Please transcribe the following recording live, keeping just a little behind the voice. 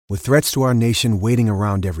With threats to our nation waiting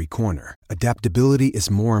around every corner, adaptability is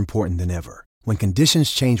more important than ever. When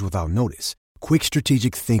conditions change without notice, quick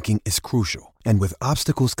strategic thinking is crucial. And with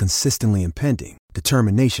obstacles consistently impending,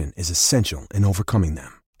 determination is essential in overcoming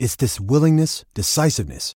them. It's this willingness,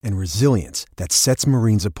 decisiveness, and resilience that sets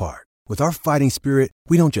Marines apart. With our fighting spirit,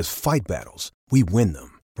 we don't just fight battles, we win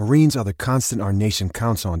them. Marines are the constant our nation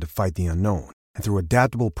counts on to fight the unknown. And through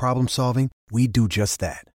adaptable problem solving, we do just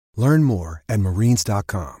that. Learn more at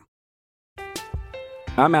marines.com.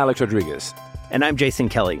 I'm Alex Rodriguez. And I'm Jason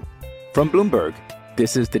Kelly. From Bloomberg,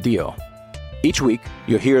 this is The Deal. Each week,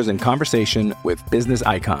 you'll hear us in conversation with business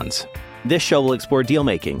icons. This show will explore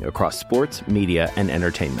deal-making across sports, media, and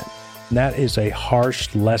entertainment. That is a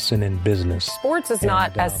harsh lesson in business. Sports is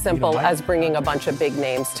not as simple as bringing a bunch of big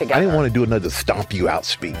names together. I didn't want to do another stomp you out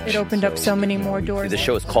speech. It opened up so many more doors. The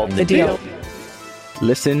show is called The Deal.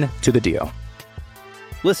 Listen to The Deal.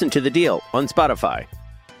 Listen to The Deal on Spotify.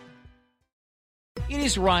 It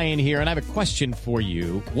is Ryan here, and I have a question for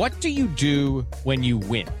you. What do you do when you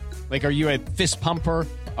win? Like, are you a fist pumper,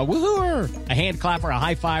 a woohooer, a hand clapper, a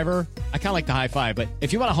high fiver? I kind of like the high five, but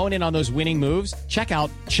if you want to hone in on those winning moves, check out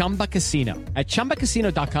Chumba Casino. At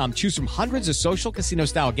ChumbaCasino.com, choose from hundreds of social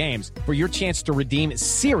casino-style games for your chance to redeem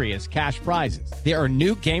serious cash prizes. There are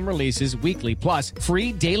new game releases weekly, plus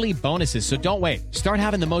free daily bonuses, so don't wait. Start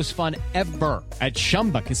having the most fun ever at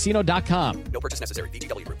ChumbaCasino.com. No purchase necessary.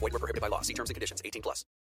 VGW. Void were prohibited by law. See terms and conditions. 18+.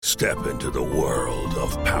 Step into the world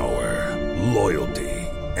of power, loyalty,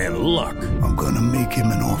 and luck. I'm gonna make him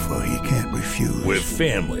an offer he can't refuse. With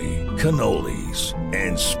family, cannolis,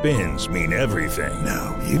 and spins mean everything.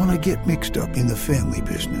 Now, you wanna get mixed up in the family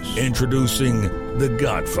business. Introducing The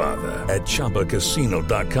Godfather at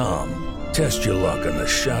ChumbaCasino.com. Test your luck in the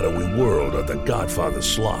shadowy world of The Godfather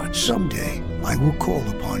slot. Someday, I will call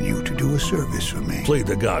upon you to do a service for me. Play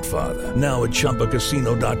The Godfather, now at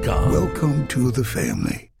ChumbaCasino.com. Welcome to the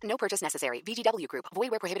family. No purchase necessary. VGW Group. Void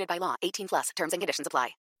where prohibited by law. 18+. Terms and conditions apply.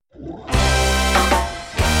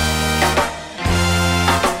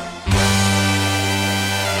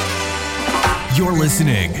 You're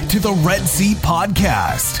listening to the Red Seat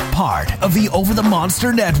Podcast, part of the Over the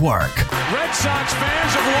Monster Network. Red Sox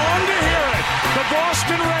fans have longed to hear it. The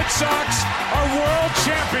Boston Red Sox are world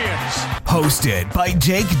champions. Hosted by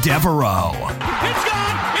Jake Devereaux. It's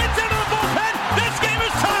gone. It's into the bullpen. This game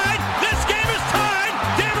is tied. This game is tied.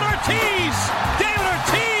 David Ortiz. David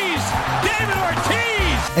Ortiz. David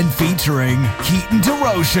Ortiz. And featuring Keaton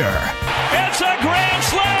DeRocher. It's a grand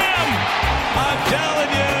slam. I'm telling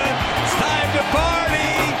you, it's time to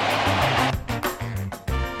party.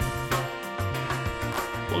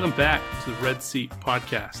 Welcome back to the Red Seat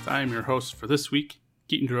Podcast. I am your host for this week,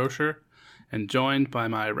 Keaton DeRocher, and joined by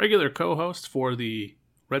my regular co-host for the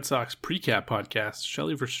Red Sox Precap Podcast,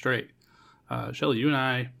 Shelly Verstraete. Shelly, you and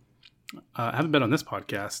I haven't been on this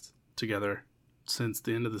podcast together since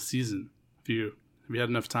the end of the season. Have you had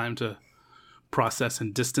enough time to process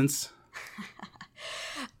and distance?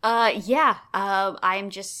 Yeah. I'm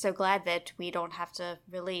just so glad that we don't have to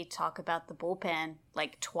really talk about the bullpen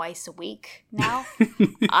like twice a week now.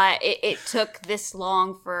 It took this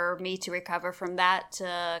long for me to recover from that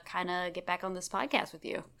to kind of get back on this podcast with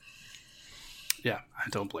you. Yeah, I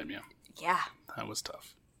don't blame you. Yeah. That was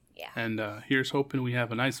tough. Yeah. And here's hoping we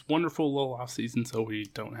have a nice, wonderful little off season so we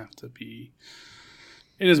don't have to be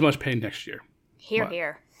in as much pain next year.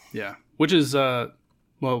 Here. Yeah. Which is,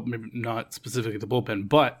 well, maybe not specifically the bullpen,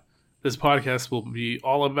 but this podcast will be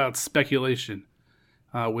all about speculation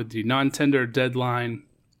with the non-tender deadline.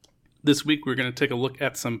 This week, we're going to take a look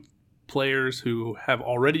at some players who have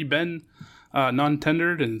already been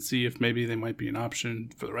non-tendered and see if maybe they might be an option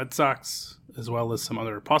for the Red Sox, as well as some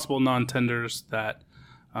other possible non-tenders that,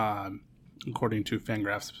 according to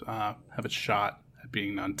Fangraphs, have a shot at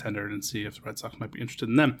being non-tendered, and see if the Red Sox might be interested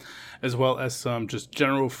in them, as well as some just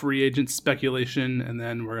general free agent speculation. And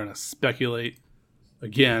then we're going to speculate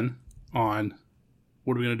again on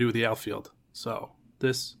what are we going to do with the outfield. So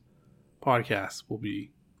this podcast will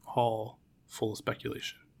be all full of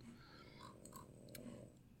speculation.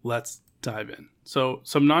 Let's dive in. So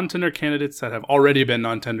some non-tender candidates that have already been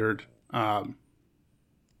non-tendered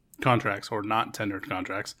contracts or not tendered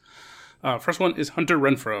contracts. First one is Hunter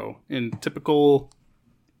Renfroe. In typical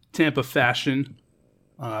Tampa fashion,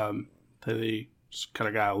 they just kind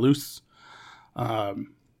of got loose.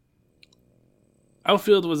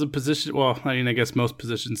 Outfield was a position, well, I mean, I guess most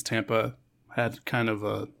positions Tampa had kind of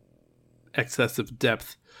a excessive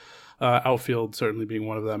depth. Outfield certainly being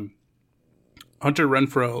one of them. Hunter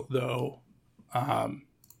Renfroe, though,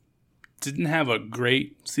 didn't have a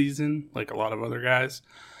great season like a lot of other guys.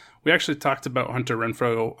 We actually talked about Hunter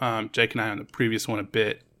Renfroe, Jake and I, on the previous one a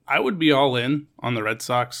bit. I would be all in on the Red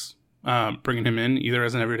Sox bringing him in either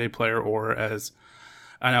as an everyday player or as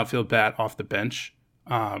an outfield bat off the bench.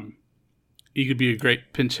 He could be a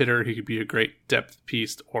great pinch hitter. He could be a great depth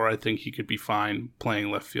piece, or I think he could be fine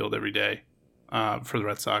playing left field every day for the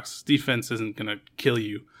Red Sox. Defense isn't going to kill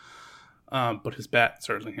you, but his bat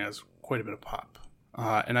certainly has quite a bit of pop.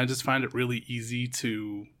 And I just find it really easy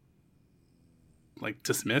to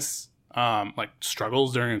dismiss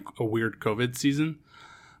struggles during a weird COVID season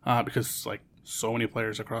because so many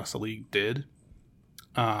players across the league did,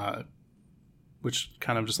 which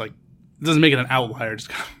kind of just doesn't make it an outlier, just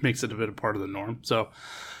kind of makes it a bit of part of the norm. So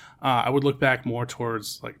I would look back more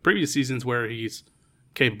towards previous seasons where he's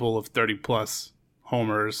capable of 30-plus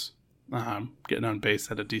homers, getting on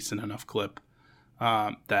base at a decent enough clip,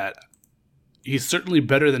 that he's certainly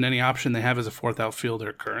better than any option they have as a fourth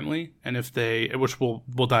outfielder currently. And if they, which we'll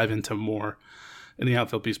dive into more in the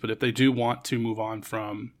outfield piece, but if they do want to move on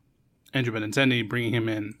from Andrew Benintendi, bringing him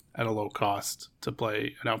in at a low cost to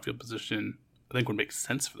play an outfield position, I think would make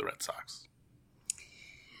sense for the Red Sox.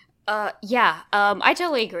 I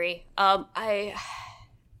totally agree. I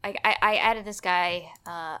added this guy.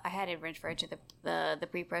 I added Renfroe to the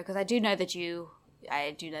pre-pro because I do know that you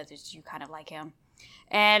kind of like him,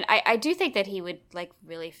 and I do think that he would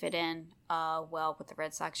really fit in well with the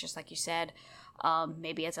Red Sox, just like you said.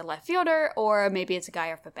 Maybe as a left fielder or maybe as a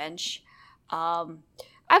guy off the bench.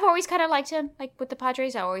 I've always kind of liked him, with the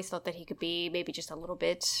Padres. I always thought that he could be maybe just a little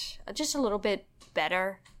bit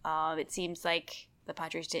better. It seems like the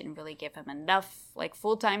Padres didn't really give him enough,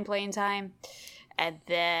 full-time playing time. And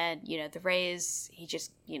then, the Rays, he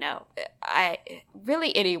just,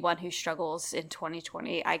 anyone who struggles in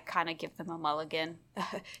 2020, I kind of give them a mulligan.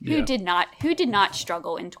 Who did not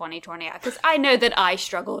struggle in 2020? Because I know that I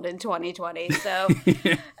struggled in 2020. So,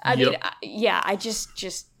 I just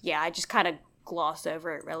kind of gloss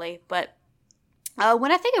over it really. But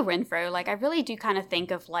when I think of Renfroe, I really do kind of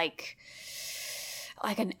think of an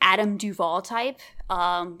Adam Duvall type.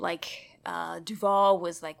 Duvall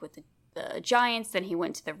was with the Giants, then he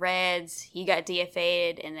went to the Reds, he got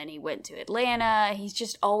DFA'd, and then he went to Atlanta. He's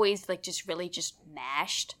just always really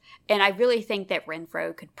mashed. And I really think that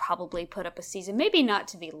Renfroe could probably put up a season, maybe not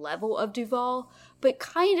to the level of Duvall, but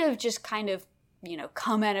kind of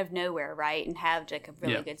come out of nowhere, right? And have a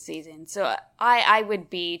really good season. So I would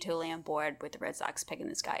be totally on board with the Red Sox picking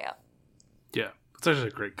this guy up. Yeah, it's actually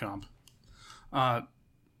a great comp. A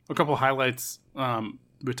couple highlights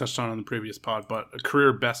we touched on the previous pod, but a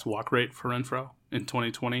career best walk rate for Renfroe in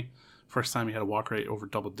 2020. First time he had a walk rate over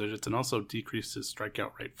double digits, and also decreased his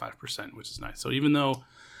strikeout rate 5%, which is nice. So even though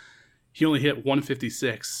he only hit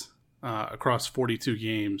 156 across 42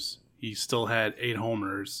 games, he still had 8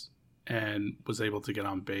 homers and was able to get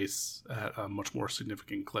on base at a much more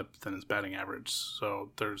significant clip than his batting average.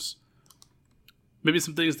 So there's maybe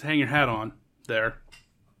some things to hang your hat on there,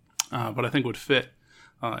 but I think would fit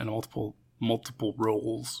in multiple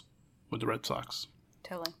roles with the Red Sox.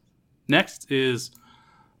 Totally. Next is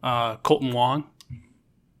Colton Wong,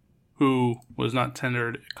 who was not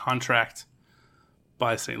tendered a contract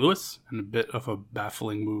by St. Louis, and a bit of a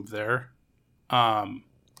baffling move there.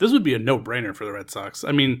 This would be a no-brainer for the Red Sox.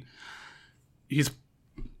 I mean, he's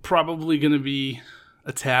probably going to be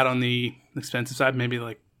a tad on the expensive side, maybe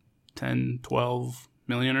 10, 12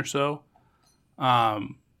 million or so.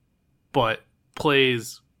 But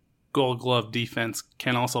plays Gold Glove defense,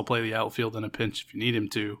 can also play the outfield in a pinch if you need him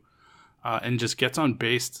to, and just gets on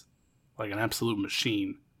base like an absolute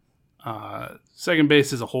machine. Second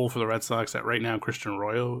base is a hole for the Red Sox that right now Christian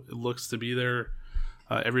Arroyo looks to be their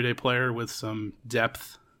everyday player with some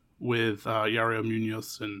depth with Yariel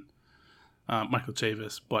Munoz and Michael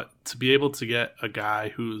Chavis. But to be able to get a guy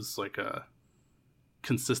who's a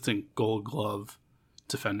consistent Gold Glove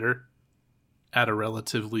defender at a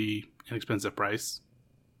relatively inexpensive price,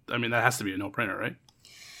 I mean, that has to be a no-brainer, right?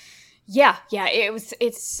 Yeah,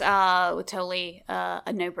 it's totally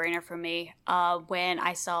a no-brainer for me. When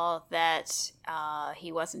I saw that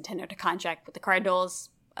he wasn't tendered a contract with the Cardinals,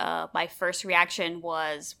 my first reaction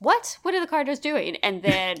was, what? What are the Cardinals doing? And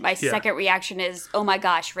then my second reaction is, oh my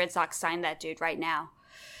gosh, Red Sox signed that dude right now.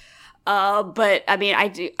 But I mean,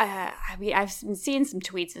 I've been seeing some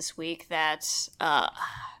tweets this week that,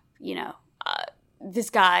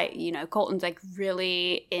 this guy, Colton's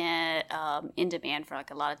really in demand for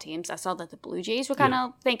a lot of teams. I saw that the Blue Jays were kind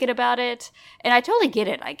of thinking about it, and I totally get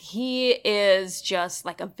it. He is just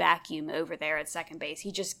a vacuum over there at second base.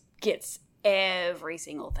 He just gets every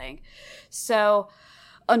single thing. So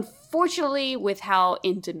unfortunately, with how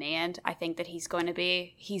in demand I think that he's going to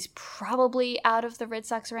be, he's probably out of the Red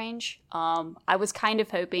Sox range. I was kind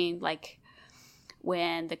of hoping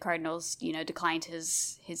when the Cardinals, declined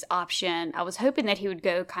his option. I was hoping that he would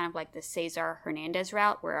go kind of like the Cesar Hernandez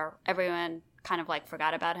route where everyone kind of like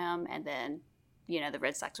forgot about him and then, the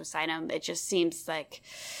Red Sox would sign him. It just seems like,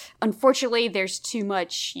 unfortunately, there's too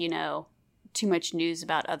much news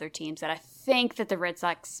about other teams that I think that the Red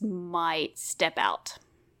Sox might step out.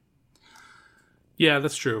 Yeah,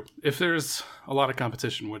 that's true. If there's a lot of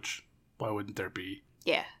competition, which why wouldn't there be?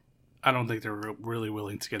 Yeah. I don't think they're really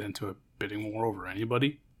willing to get into a bidding war over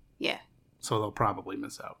anybody. Yeah. So they'll probably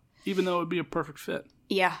miss out, even though it would be a perfect fit.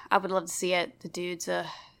 Yeah, I would love to see it. The dude's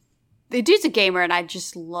a gamer, and I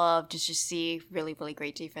just love to just see really, really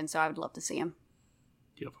great defense. So I would love to see him.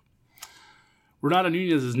 Yep. Renato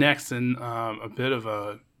Nunez is next, and a bit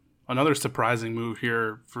of another surprising move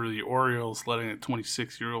here for the Orioles, letting a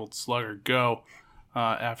 26-year-old slugger go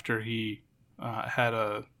after he had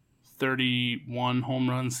a 31 home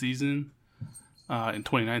run season in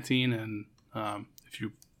 2019, and if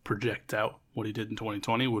you project out what he did in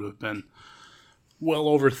 2020, would have been well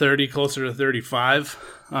over 30, closer to 35.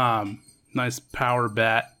 Nice power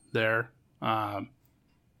bat there. I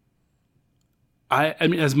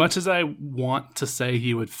mean, as much as I want to say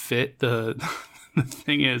he would fit, the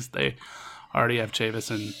thing is they already have Chavis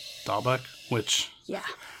and Dahlbeck, which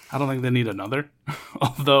I don't think they need another.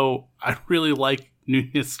 Although I really like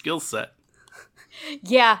Nunez's skill set.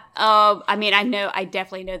 Yeah, I mean, I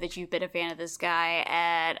definitely know that you've been a fan of this guy,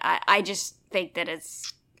 and I just think that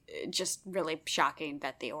it's just really shocking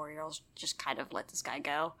that the Orioles just kind of let this guy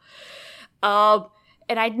go.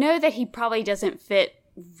 And I know that he probably doesn't fit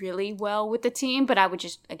really well with the team, but I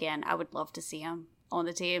would love to see him on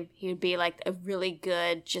the team. He would be like a really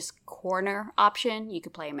good just corner option. You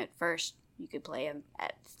could play him at first. You could play him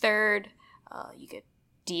at third. You could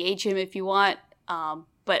DH him if you want.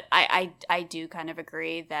 But I do kind of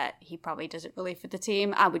agree that he probably doesn't really fit the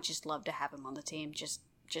team. I would just love to have him on the team, just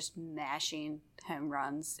mashing home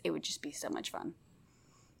runs. It would just be so much fun.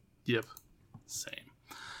 Yep, same.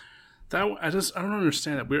 I don't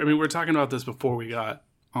understand it. We were talking about this before we got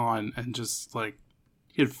on, and just like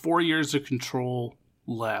he had 4 years of control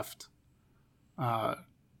left,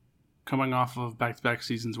 coming off of back-to-back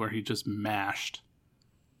seasons where he just mashed.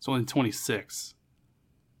 It's only 26.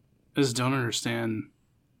 I just don't understand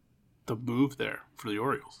the move there for the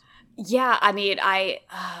Orioles. Yeah, I mean, I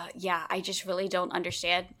just really don't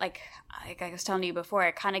understand. Like I was telling you before,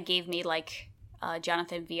 it kind of gave me like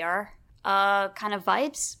Jonathan Villar kind of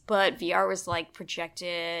vibes, but Villar was like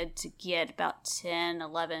projected to get about 10,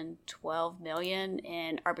 11, 12 million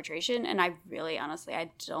in arbitration, and I really honestly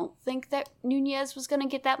I don't think that Nunez was going to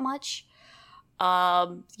get that much.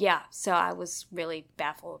 So I was really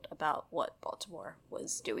baffled about what Baltimore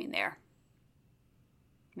was doing there.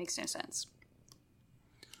 Makes no sense.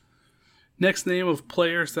 Next name of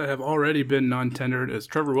players that have already been non-tendered is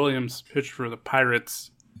Trevor Williams, pitched for the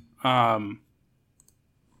Pirates. I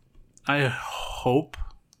hope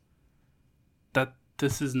that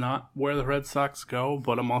this is not where the Red Sox go,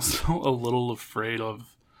 but I'm also a little afraid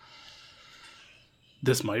of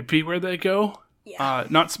this might be where they go. Yeah.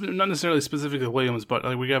 Not necessarily specifically Williams,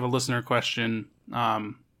 but we have a listener question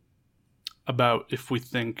about if we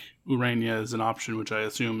think Urania is an option, which I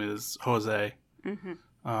assume is Jose,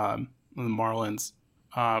 the Marlins.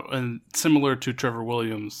 And similar to Trevor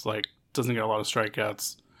Williams, like doesn't get a lot of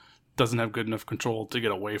strikeouts, doesn't have good enough control to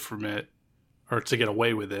get away from it or to get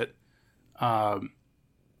away with it. And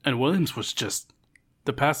Williams was just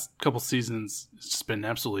the past couple seasons, it's just been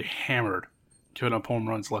absolutely hammered, giving up home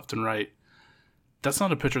runs left and right. That's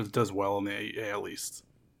not a pitcher that does well in the AL East.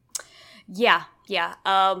 Yeah.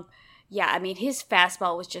 I mean, his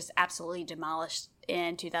fastball was just absolutely demolished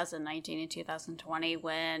in 2019 and 2020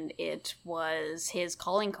 when it was his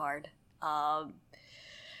calling card.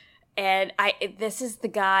 And this is the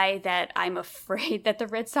guy that I'm afraid that the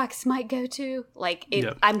Red Sox might go to. Like,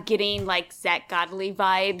 I'm getting like Zach Godley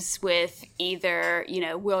vibes with either,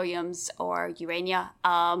 Williams or Urania.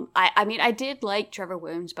 I mean, I did like Trevor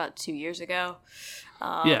Williams about 2 years ago.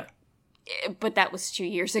 But that was 2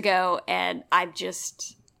 years ago. And I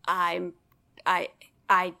just think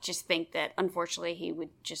that unfortunately he would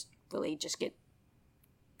just really just get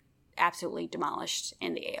absolutely demolished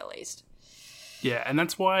in the AL East. Yeah, and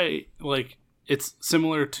that's why, like, it's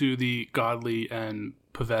similar to the Godley and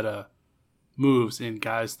Pivetta moves in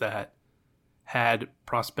guys that had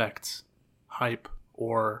prospects hype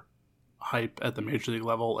or hype at the major league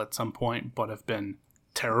level at some point, but have been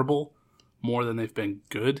terrible more than they've been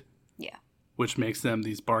good. Yeah. Which makes them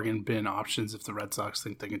these bargain bin options if the Red Sox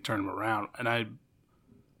think they can turn them around. And I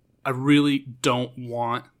really don't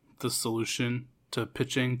want the solution to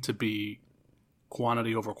pitching to be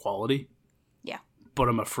quantity over quality. Yeah. but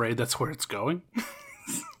I'm afraid that's where it's going.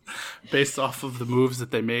 Based off of the moves that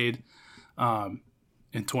they made in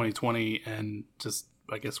 2020 and just,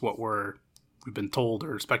 I guess, what we've been told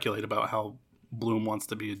or speculate about how Bloom wants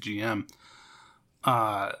to be a GM.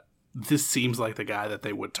 This seems like the guy that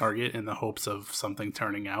they would target in the hopes of something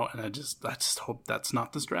turning out. And I just hope that's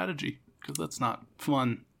not the strategy, because that's not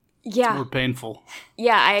fun. Yeah. It's more painful.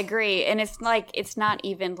 Yeah, I agree. And it's not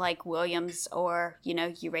even like Williams or,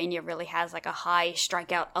 Urania really has like a high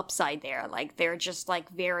strikeout upside there. Like they're just like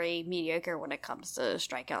very mediocre when it comes to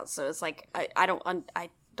strikeouts. So it's like, I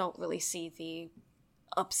don't really see the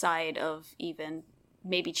upside of even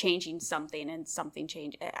maybe changing something and something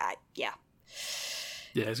change. Yeah.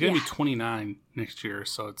 Yeah, he's going to be 29 next year,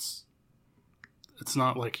 so it's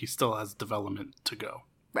not like he still has development to go.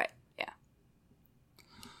 Right, yeah.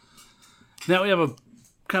 Now we have a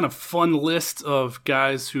kind of fun list of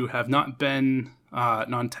guys who have not been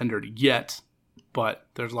non-tendered yet, but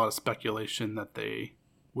there's a lot of speculation that they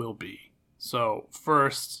will be. So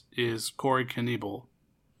first is Corey Knebel,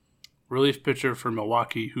 relief pitcher for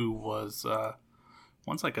Milwaukee, who was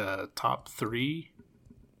once like a top 3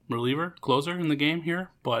 reliever, closer in the game here,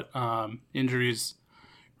 but injuries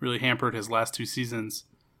really hampered his last 2 seasons,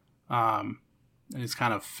 and he's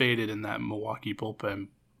kind of faded in that Milwaukee bullpen.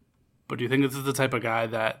 But do you think this is the type of guy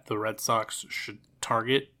that the Red Sox should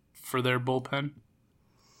target for their bullpen?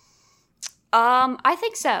 I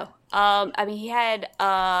think so. I mean, he had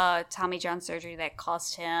Tommy John surgery that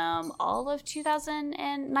cost him all of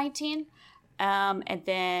 2019, and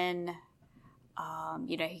then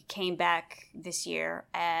he came back this year,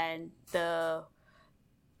 and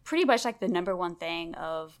pretty much like the number one thing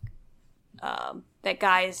of that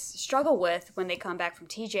guys struggle with when they come back from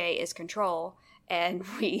TJ is control. And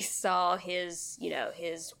we saw his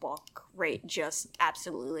walk rate just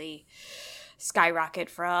absolutely skyrocket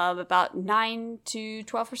from about 9 to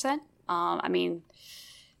 12%. I mean,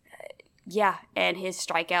 yeah, and his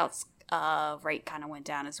strikeouts rate kind of went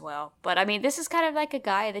down as well. But I mean, this is kind of like a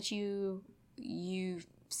guy that you've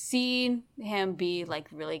seen him be like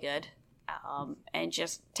really good, and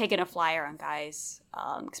just taking a flyer on guys,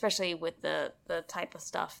 especially with the type of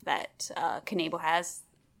stuff that Knebel has.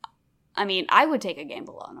 I mean, I would take a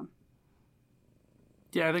gamble on him.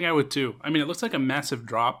 Yeah, I think I would too. I mean, it looks like a massive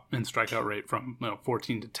drop in strikeout rate from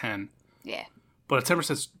 14 to 10. Yeah. But a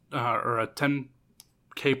 10% or a 10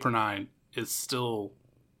 K per 9 is still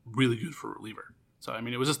really good for a reliever. So, I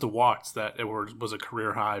mean, it was just the walks that it was a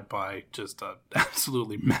career high by just an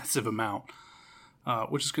absolutely massive amount,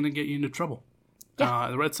 which is going to get you into trouble. Yeah.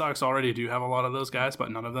 The Red Sox already do have a lot of those guys,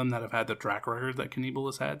 but none of them that have had the track record that Knebel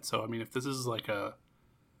has had. So, I mean, if this is like a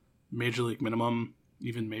major league minimum,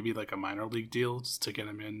 even maybe like a minor league deal just to get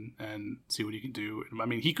him in and see what he can do. I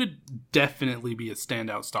mean, he could definitely be a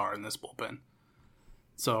standout star in this bullpen.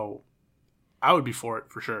 So I would be for it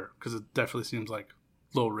for sure, because it definitely seems like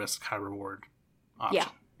low risk, high reward option. Yeah,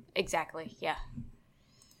 exactly. Yeah.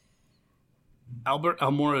 Albert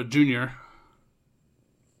Almora Jr.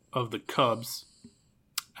 of the Cubs,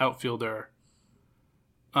 outfielder.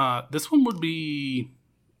 This one would be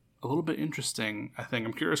a little bit interesting, I think.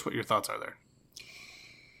 I'm curious what your thoughts are there.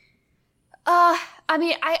 I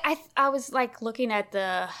mean, I was like looking at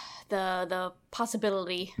the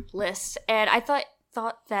possibility list, and I thought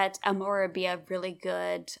that Almora would be a really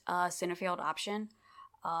good center field option,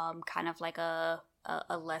 kind of like a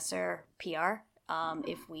lesser PR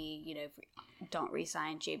if we don't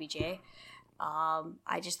re-sign JBJ.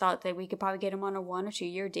 I just thought that we could probably get him on a 1 or 2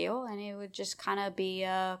 year deal, and it would just kind of be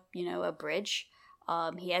a bridge.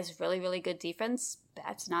 He has really, really good defense.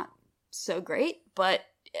 That's not so great, but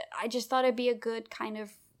I just thought it'd be a good kind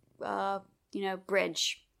of,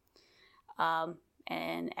 bridge,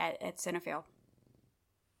 and at center field.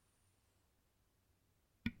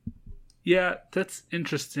 Yeah, that's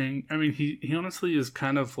interesting. I mean, he honestly is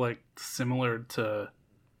kind of like similar to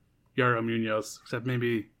Yaro Munoz, except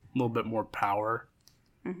maybe a little bit more power.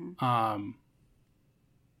 Mm-hmm. A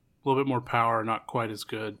little bit more power, not quite as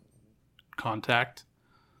good contact.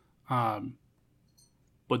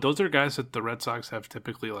 But those are guys that the Red Sox have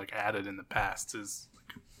typically like added in the past, is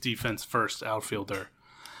like defense first outfielder,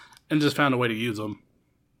 and just found a way to use them.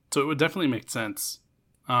 So it would definitely make sense.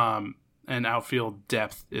 And outfield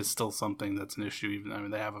depth is still something that's an issue. Even, I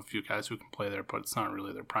mean, they have a few guys who can play there, but it's not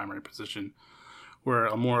really their primary position. Where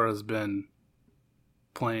Almora has been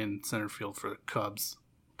playing center field for the Cubs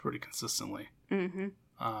pretty consistently. Mm-hmm.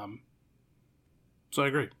 So I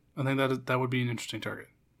agree. I think that would be an interesting target.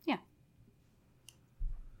 Yeah.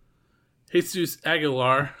 Jesus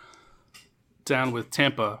Aguilar down with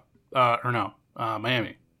Tampa,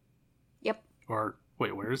 Miami. Yep. Or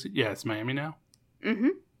wait, where is it? Yeah, it's Miami now. Mm-hmm.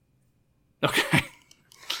 Okay.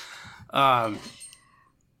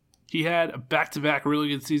 He had back-to-back really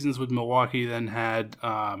good seasons with Milwaukee, then had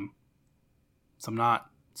some not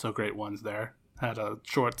so great ones there. Had a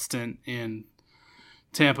short stint in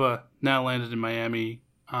Tampa, now landed in Miami.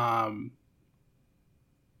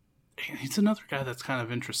 He's another guy that's kind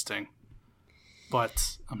of interesting,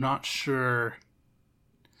 but I'm not sure.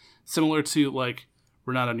 Similar to like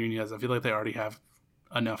Renato Nunez, I feel like they already have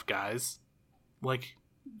enough guys like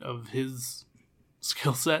of his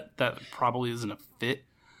skill set that probably isn't a fit,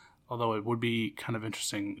 although it would be kind of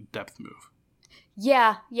interesting depth move.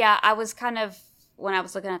 Yeah, I was kind of, when I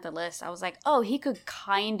was looking at the list, I was like, oh, he could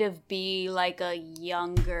kind of be like a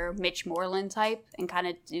younger Mitch Moreland type and kind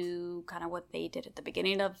of do kind of what they did at the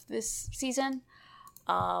beginning of this season.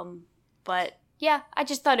 But yeah, I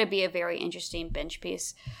just thought it'd be a very interesting bench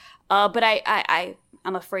piece. But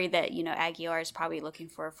I'm afraid that, Aguilar is probably looking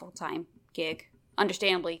for a full-time gig,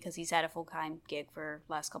 understandably, because he's had a full-time gig for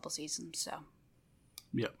the last couple seasons. So,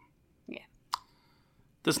 yep. Yeah.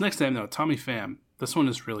 This next name, though, Tommy Pham. This one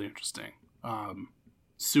is really interesting.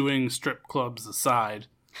 Suing strip clubs aside,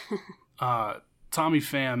 Tommy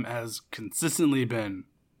Pham has consistently been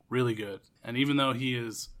really good. And even though he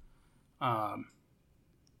is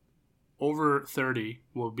over 30,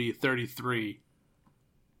 will be 33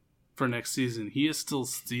 for next season, he still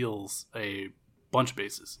steals a bunch of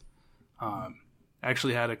bases.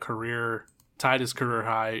 Actually had tied his career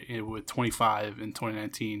high with 25 in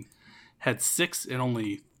 2019. Had 6 in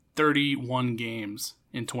only 31 games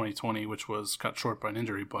in 2020, which was cut short by an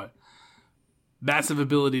injury, but massive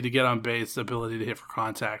ability to get on base, ability to hit for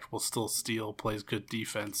contact, will still steal, plays good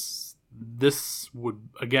defense. This would,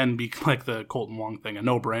 again, be like the Colton Wong thing, a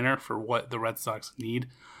no-brainer for what the Red Sox need,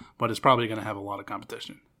 but it's probably going to have a lot of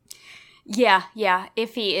competition. Yeah.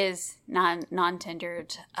 If he is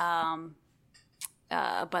non-tendered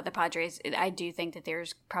by the Padres, I do think that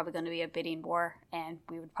there's probably going to be a bidding war, and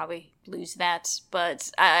we would probably lose that.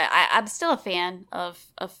 But I'm still a fan of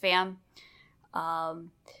Pham.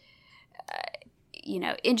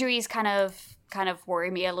 Injuries kind of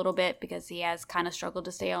worry me a little bit because he has kind of struggled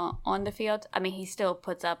to stay on the field. I mean, he still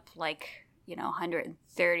puts up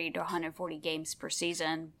 130 to 140 games per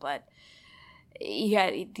season, but he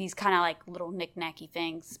had these kind of like little knick-knacky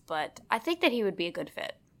things. But I think that he would be a good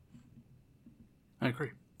fit. I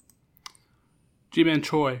agree. Ji-Man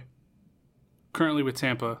Choi, currently with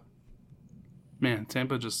Tampa. Man,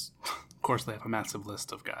 Tampa just, of course, they have a massive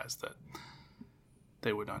list of guys that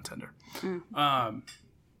they would not tender.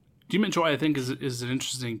 Ji-Man Choi, I think, is an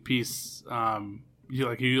interesting piece.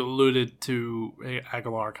 You alluded to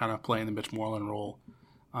Aguilar kind of playing the Mitch Moreland role.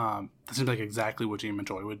 That seems like exactly what Ji-Man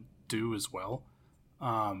Choi would do as well.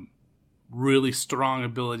 Really strong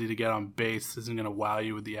ability to get on base. Isn't going to wow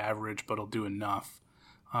you with the average, but he'll do enough.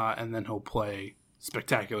 And then he'll play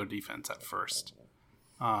spectacular defense at first.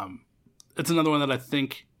 It's another one that I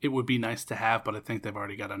think it would be nice to have, but I think they've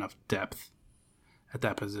already got enough depth at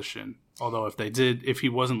that position. Although if he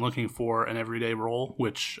wasn't looking for an everyday role,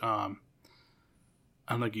 which I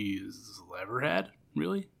don't think he's ever had,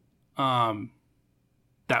 really,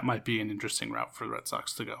 that might be an interesting route for the Red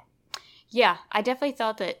Sox to go. Yeah, I definitely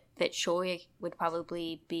thought that Choi would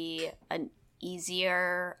probably be an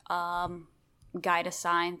easier guy to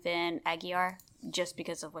sign than Aguilar, just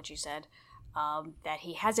because of what you said, that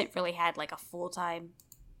he hasn't really had like a full-time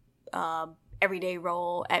everyday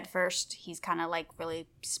role at first. He's kind of like really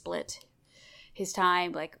split his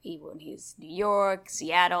time, like when he's New York,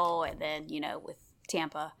 Seattle, and then, with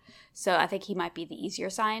Tampa. So I think he might be the easier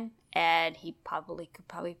sign, and he could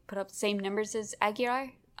put up the same numbers as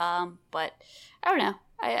Aguilar. But I don't know.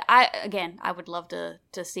 I would love to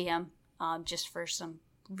see him just for some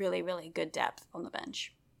really, really good depth on the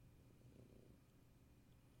bench.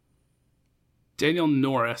 Daniel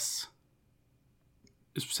Norris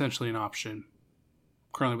is potentially an option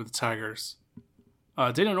currently with the Tigers.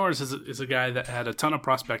 Daniel Norris is a guy that had a ton of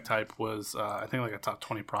prospect hype, was I think like a top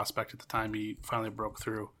 20 prospect at the time he finally broke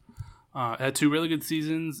through. Had 2 really good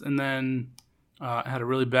seasons, and then had a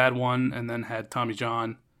really bad one, and then had Tommy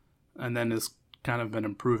John, and then has kind of been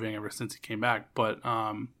improving ever since he came back. But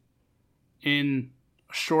in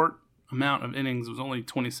a short amount of innings, it was only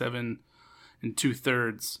 27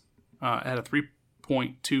 2/3, had a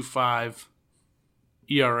 3.25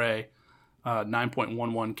 ERA,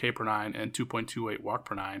 9.11 K per 9, and 2.28 walk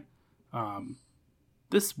per 9.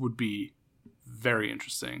 This would be very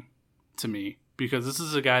interesting to me, because this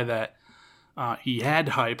is a guy that he had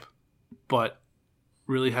hype, but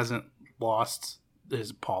really hasn't lost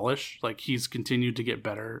his polish. Like, he's continued to get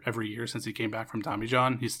better every year since he came back from Tommy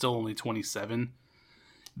John. He's still only 27.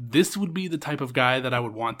 this would be the type of guy that I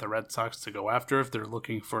would want the Red Sox to go after if they're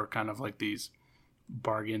looking for kind of like these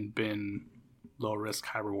bargain bin, low risk,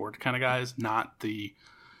 high reward kind of guys, not the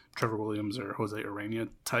Trevor Williams or Jose Urena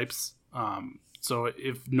types. So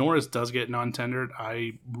if Norris does get non-tendered,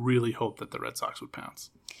 I really hope that the Red Sox would pounce.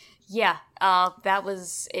 Yeah, that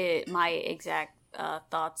was my exact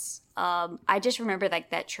thoughts. I just remember like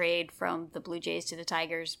that trade from the Blue Jays to the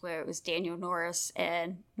Tigers where it was Daniel Norris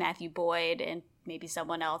and Matthew Boyd and maybe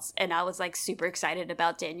someone else. And I was like super excited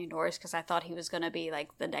about Daniel Norris because I thought he was going to be like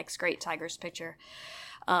the next great Tigers pitcher.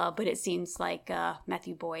 But it seems like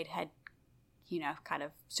Matthew Boyd had, kind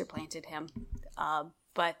of supplanted him.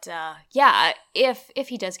 But if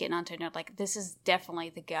he does get non-tendered, like this is definitely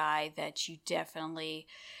the guy that you definitely,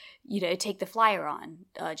 take the flyer on.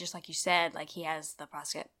 Just like you said, like he has the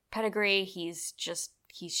prospect pedigree. He's just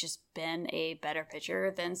been a better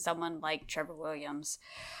pitcher than someone like Trevor Williams.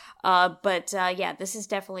 This is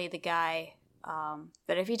definitely the guy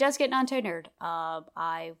that if he does get non-tendered,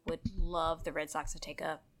 I would love the Red Sox to take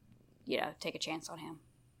a chance on him.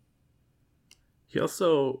 He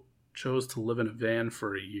also chose to live in a van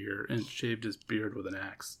for a year and shaved his beard with an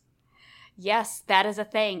axe. Yes, that is a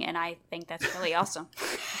thing, and I think that's really awesome.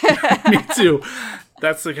 Me too.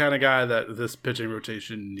 That's the kind of guy that this pitching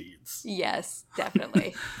rotation needs. Yes,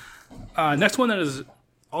 definitely. Next one that is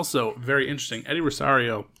also very interesting, Eddie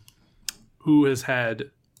Rosario, who has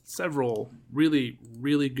had several really,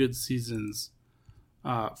 really good seasons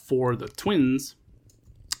for the Twins.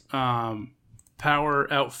 Power,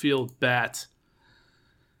 outfield, bat.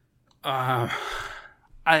 I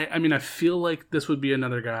feel like this would be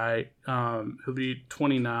another guy. He'll be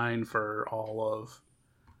 29 for all of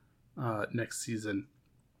next season.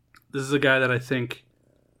 This is a guy that I think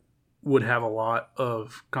would have a lot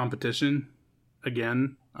of competition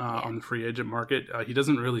again on the free agent market. He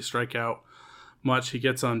doesn't really strike out much. He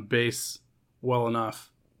gets on base well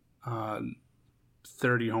enough.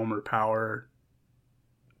 30 homer power.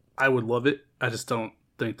 I would love it. I just don't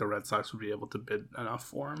think the Red Sox would be able to bid enough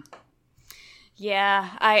for him. Yeah,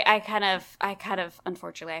 I kind of,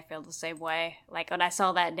 unfortunately, I feel the same way. Like, when I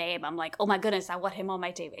saw that name, I'm like, oh my goodness, I want him on my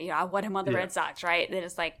team. I want him on the Red Sox, right? And then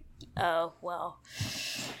it's like, oh, well,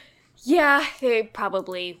 yeah, they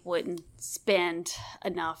probably wouldn't spend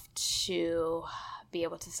enough to be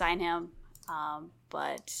able to sign him.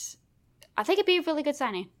 But I think it'd be a really good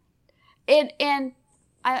signing. And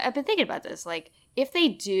I've been thinking about this. Like, if they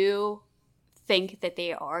do think that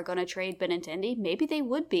they are going to trade Benintendi, maybe they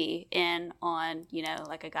would be in on,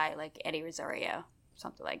 like a guy like Eddie Rosario,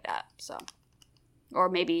 something like that. So, or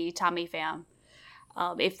maybe Tommy Pham,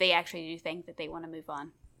 if they actually do think that they want to move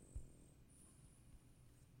on.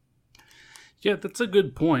 Yeah, that's a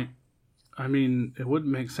good point. I mean, it would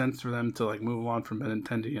make sense for them to like move on from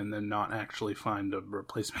Benintendi and then not actually find a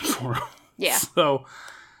replacement for him. Yeah. So,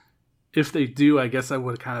 if they do, I guess I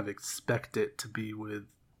would kind of expect it to be with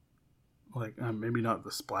like maybe not the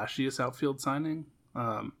splashiest outfield signing,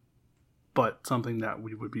 but something that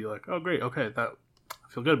we would be like, oh great, okay, that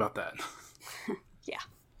I feel good about that. Yeah.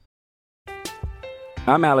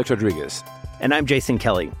 I'm Alex Rodriguez. And I'm Jason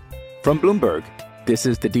Kelly. From Bloomberg, this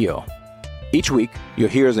is The Deal. Each week, you'll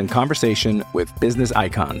hear us in conversation with business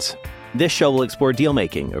icons. This show will explore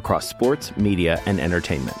deal-making across sports, media, and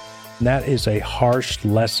entertainment. That is a harsh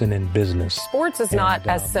lesson in business. Sports is not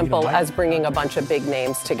as simple as bringing a bunch of big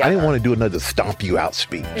names together. I didn't want to do another stomp you out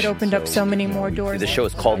speech. It opened up so many more doors. The show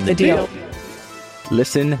is called The Deal.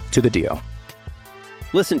 Listen to The Deal.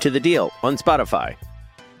 Listen to The Deal on Spotify.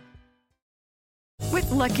 With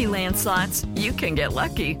Lucky Land Slots, you can get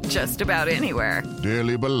lucky just about anywhere.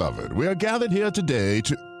 Dearly beloved, we are gathered here today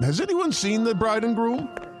to... Has anyone seen the bride and groom?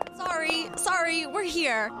 Sorry, we're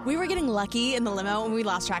here. We were getting lucky in the limo and we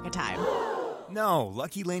lost track of time. No,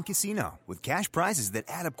 Lucky Land Casino, with cash prizes that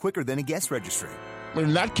add up quicker than a guest registry.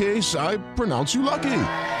 In that case, I pronounce you lucky.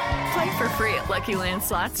 Play for free at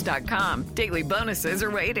LuckyLandSlots.com. Daily bonuses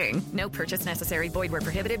are waiting. No purchase necessary. Void where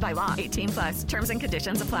prohibited by law. 18+. Terms and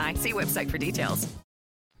conditions apply. See website for details.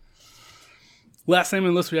 Last name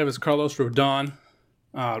on the list we have is Carlos Rodon,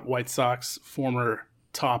 White Sox former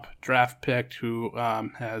top draft pick who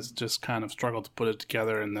has just kind of struggled to put it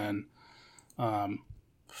together and then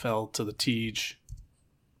fell to the Tej.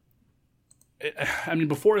 I mean,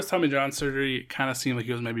 before his Tommy John surgery, it kind of seemed like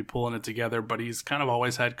he was maybe pulling it together, but he's kind of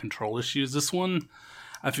always had control issues. This one,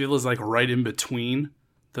 I feel, is like right in between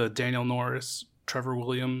the Daniel Norris, Trevor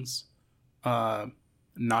Williams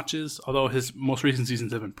notches, although his most recent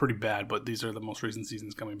seasons have been pretty bad, but these are the most recent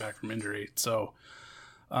seasons coming back from injury. So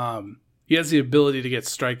he has the ability to get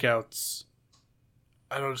strikeouts.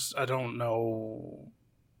 I don't know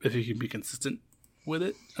if he can be consistent with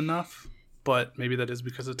it enough. But maybe that is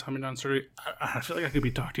because of Tommy John surgery. I feel like I could be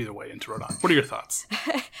talked either way into Rodon. What are your thoughts?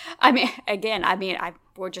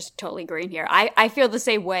 We're just totally agreeing here. I feel the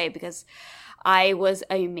same way because I was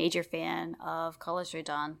a major fan of Carlos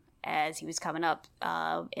Rodon as he was coming up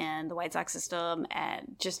in the White Sox system,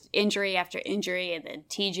 and just injury after injury, and then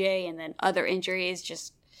TJ, and then other injuries.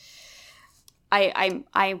 Just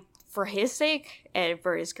I for his sake and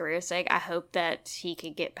for his career's sake, I hope that he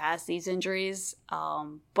could get past these injuries.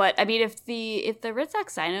 But I mean, if the Red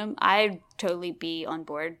Sox sign him, I'd totally be on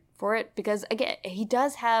board for it because again, he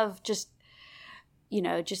does have just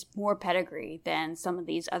more pedigree than some of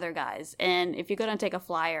these other guys. And if you're going to take a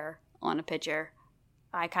flyer on a pitcher,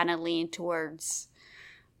 I kind of lean towards,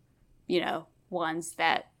 ones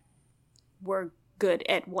that were good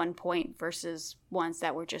at one point versus ones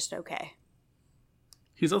that were just okay.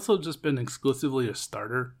 He's also just been exclusively a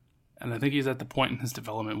starter, and I think he's at the point in his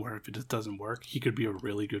development where if it just doesn't work, he could be a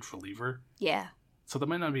really good reliever. Yeah. So that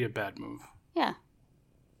might not be a bad move. Yeah.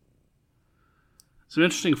 Some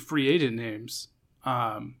interesting free agent names.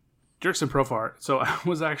 Jurickson Profar. So I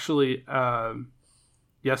was actually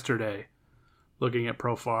yesterday looking at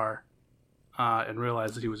Profar and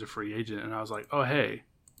realized that he was a free agent, and I was like, oh, hey,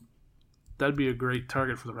 that'd be a great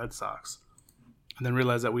target for the Red Sox. And then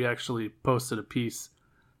realized that we actually posted a piece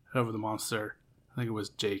over the Monster. I think it was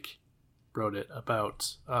Jake wrote it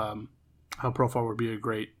about how Profar would be a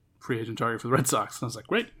great free agent target for the Red Sox. And I was like,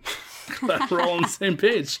 great. Glad we're all on the same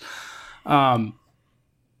page. Profar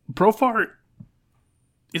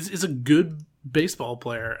is a good baseball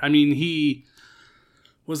player. I mean, he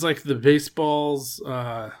was like the baseball's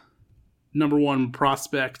number one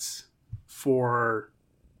prospect for,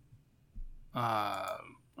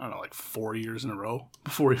 4 years in a row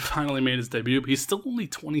before he finally made his debut. But he's still only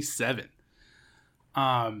 27.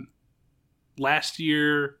 Last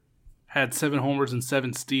year had 7 homers and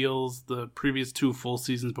 7 steals. The previous 2 full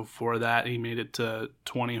seasons before that, he made it to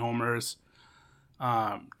 20 homers.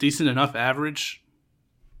 Decent enough average.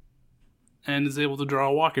 And is able to draw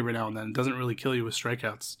a walk every now and then. Doesn't really kill you with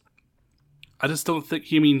strikeouts. I just don't think...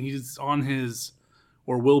 he's on his...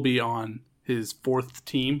 or will be on his 4th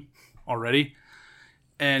team already.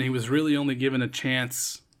 And he was really only given a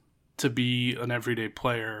chance to be an everyday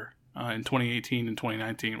player in 2018 and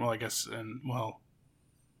 2019. Well, I guess... I don't know,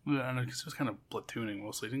 because he was kind of platooning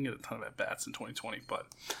mostly. He didn't get a ton of at-bats in 2020, but...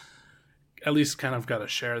 at least kind of got a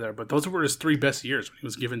share there. But those were his 3 best years when he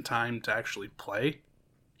was given time to actually play.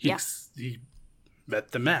 He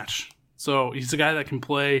met the match. So he's a guy that can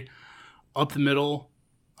play up the middle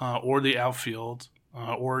or the outfield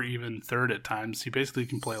or even third at times. He basically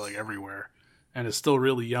can play like everywhere and is still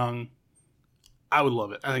really young. I would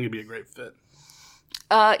love it. I think it'd be a great fit.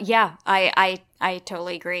 Yeah, I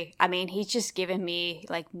totally agree. I mean, he's just given me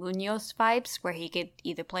like Munoz vibes where he could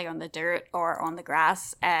either play on the dirt or on the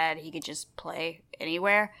grass and he could just play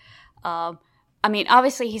anywhere. I mean,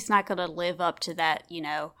 obviously he's not going to live up to that,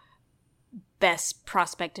 best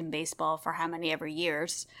prospect in baseball for how many ever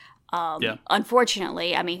years.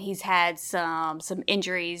 Unfortunately, I mean, he's had some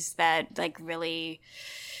injuries that like really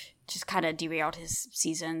just kind of derailed his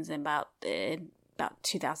seasons in about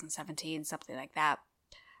 2017, something like that.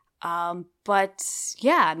 But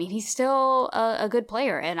yeah, I mean, he's still a good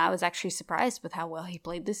player, and I was actually surprised with how well he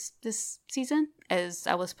played this season as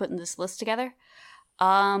I was putting this list together.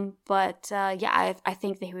 I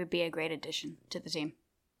think that he would be a great addition to the team.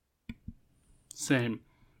 Same.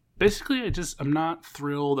 Basically, I'm not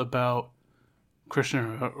thrilled about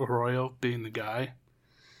Christian Arroyo being the guy,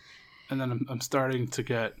 and then I'm starting to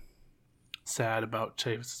get sad about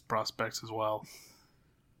Chavis' prospects as well.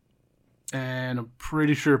 And I'm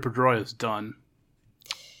pretty sure Pedroia's done.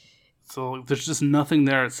 So there's just nothing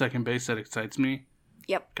there at second base that excites me.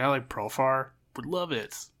 Yep. A guy like Profar would love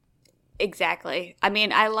it. Exactly. I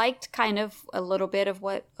mean, I liked kind of a little bit of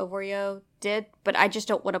what Arroyo did, but I just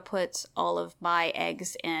don't want to put all of my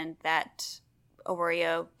eggs in that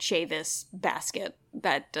Arroyo Chavis basket.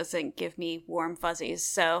 That doesn't give me warm fuzzies.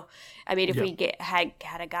 So, I mean, if we had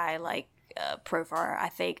a guy like Profar, I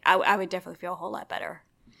think I would definitely feel a whole lot better.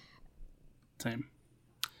 Same.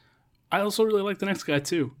 I also really like the next guy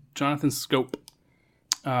too, Jonathan Scope.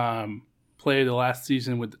 Played the last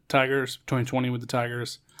season with the Tigers, 2020 with the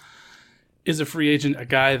Tigers. Is a free agent, a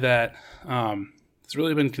guy that has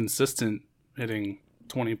really been consistent, hitting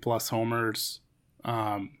 20-plus homers.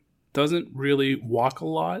 Doesn't really walk a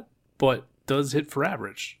lot, but does hit for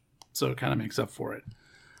average. So it kind of makes up for it.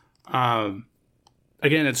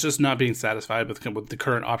 Again, it's just not being satisfied with the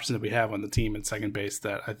current option that we have on the team at second base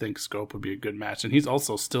that I think Scope would be a good match. And he's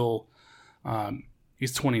also still,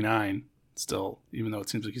 he's 29 still, even though it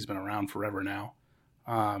seems like he's been around forever now.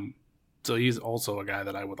 So he's also a guy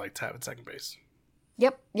that I would like to have at second base.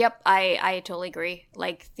 Yep. I totally agree.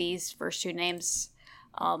 Like these first two names,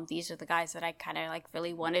 these are the guys that I kind of like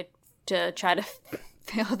really wanted to try to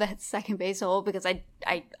fill that second base hole, because I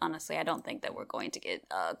honestly, I don't think that we're going to get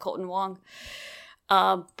Colton Wong.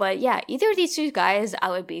 But yeah, either of these two guys, I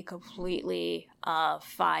would be completely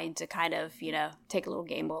fine to kind of, take a little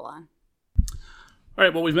gamble on. All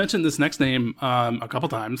right, well, we've mentioned this next name a couple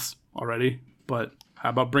times already, but how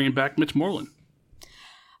about bringing back Mitch Moreland?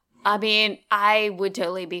 I mean, I would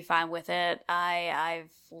totally be fine with it. I've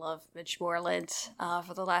loved Mitch Moreland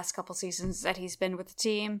for the last couple seasons that he's been with the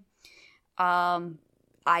team.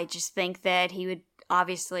 I just think that he would,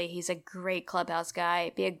 obviously, he's a great clubhouse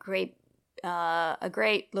guy, be a great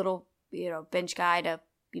little, bench guy to,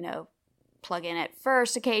 plug in at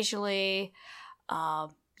first occasionally.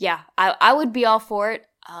 Yeah, I would be all for it.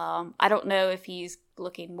 I don't know if he's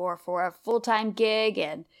looking more for a full-time gig,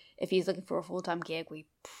 and if he's looking for a full-time gig, we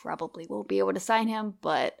probably won't be able to sign him,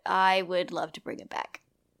 but I would love to bring him back.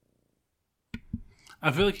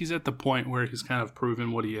 I feel like he's at the point where he's kind of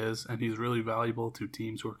proven what he is, and he's really valuable to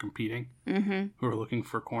teams who are competing, who are looking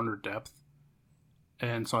for corner depth.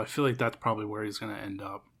 And so I feel like that's probably where he's going to end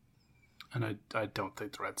up. And I don't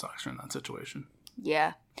think the Red Sox are in that situation.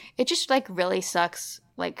 Yeah. It just, really sucks.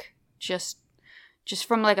 Just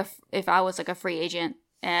from, if I was, a free agent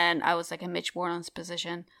and I was, a Mitch Moreland's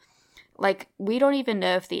position, we don't even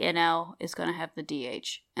know if the NL is going to have the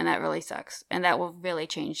DH. And that really sucks. And that will really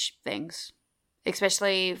change things.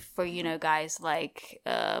 Especially for, guys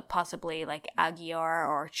possibly Aguiar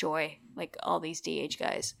or Choi, all these DH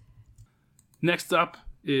guys. Next up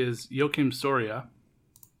is Joakim Soria,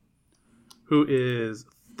 who is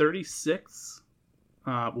 36,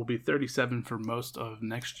 will be 37 for most of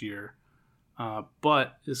next year,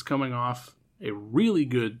 but is coming off a really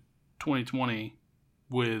good 2020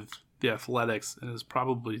 with the Athletics, and is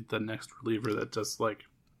probably the next reliever that just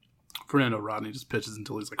Fernando Rodney just pitches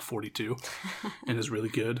until he's 42 and is really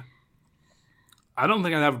good. I don't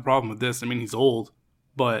think I'd have a problem with this. I mean, he's old,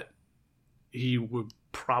 but he would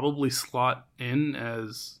probably slot in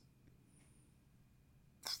as,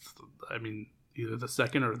 either the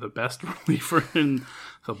second or the best reliever in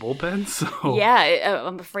the bullpen. So yeah,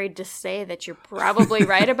 I'm afraid to say that you're probably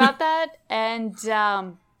right about that. And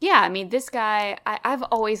yeah, this guy, I've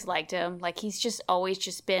always liked him. He's just always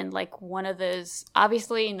just been one of those,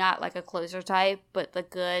 obviously not a closer type, but the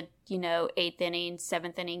good, 8th inning,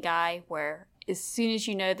 7th inning guy, where as soon as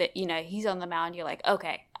you know that, he's on the mound, you're like,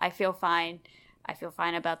 okay, I feel fine. I feel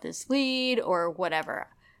fine about this lead or whatever.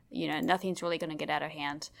 Nothing's really going to get out of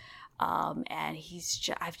hand. And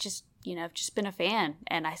I've just been a fan,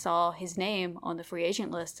 and I saw his name on the free agent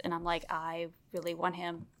list, and I'm like, I really want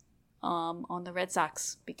him on the Red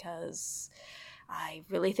Sox, because I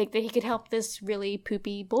really think that he could help this really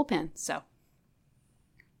poopy bullpen. So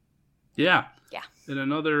yeah. And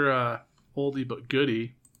another oldie but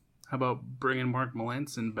goodie, how about bringing Mark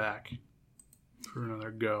Melancon back for another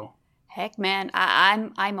go? Heck, man,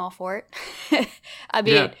 I'm all for it. I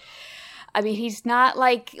mean, he's not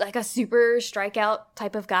like a super strikeout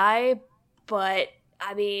type of guy, but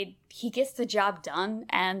he gets the job done,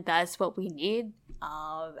 and that's what we need.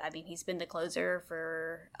 He's been the closer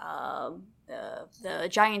for the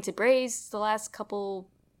Giants and Braves the last couple,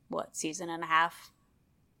 season and a half.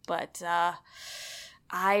 But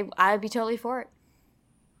I'd be totally for it.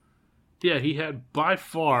 Yeah, he had by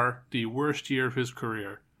far the worst year of his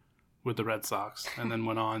career with the Red Sox, and then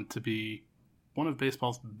went on to be one of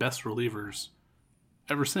baseball's best relievers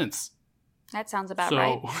ever since. That sounds about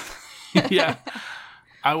right. Yeah,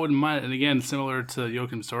 I wouldn't mind. And again, similar to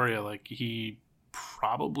Joakim Soria, he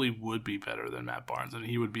probably would be better than Matt Barnes, and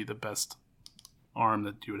he would be the best arm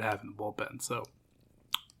that you would have in the bullpen. So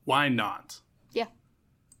why not? Yeah.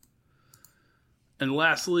 And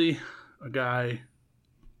lastly, a guy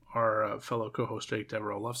our fellow co-host Jake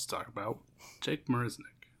Devereaux loves to talk about, Jake Marisnick.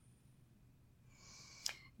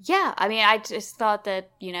 Yeah, I just thought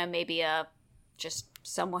that, maybe just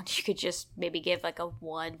someone you could just maybe give a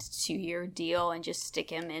 1 to 2 year deal and just stick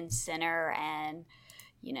him in center and,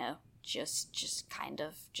 just kind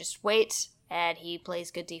of just wait, and he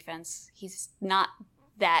plays good defense. He's not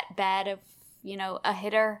that bad of, a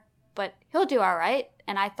hitter, but he'll do all right.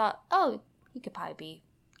 And I thought, he could probably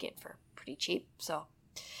get for pretty cheap. So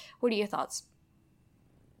what are your thoughts?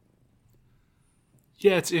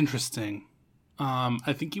 Yeah, it's interesting.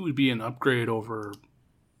 I think he would be an upgrade over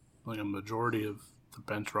a majority of the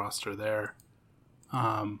bench roster there.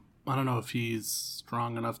 I don't know if he's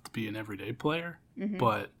strong enough to be an everyday player,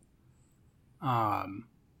 but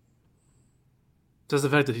Just the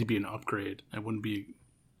fact that he'd be an upgrade and wouldn't be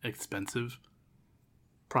expensive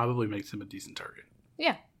probably makes him a decent target.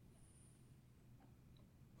 Yeah.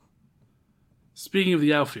 Speaking of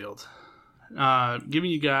the outfield, giving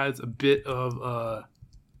you guys a bit of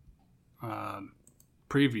a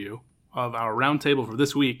preview of our roundtable for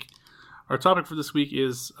this week. Our topic for this week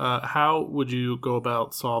is how would you go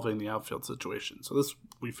about solving the outfield situation? So this,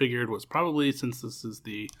 we figured, was probably, since this is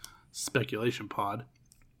the speculation pod,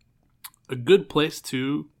 a good place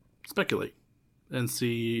to speculate and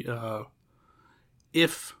see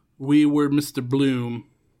if we were Mr. Bloom,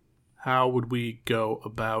 how would we go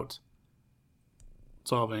about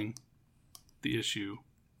solving the issue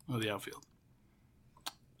of the outfield?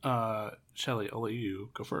 Shelly, I'll let you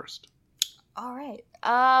go first. All right.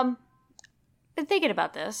 Been thinking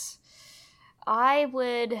about this. I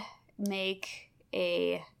would make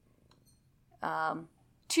a 2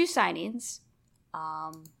 signings,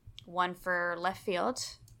 one for left field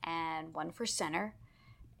and one for center.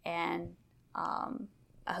 And I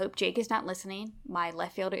hope Jake is not listening. My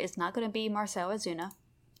left fielder is not going to be Marcell Ozuna.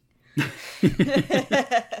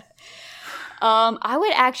 I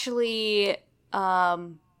would actually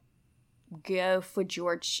go for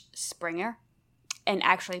George Springer and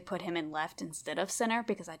actually put him in left instead of center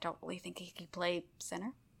because I don't really think he could play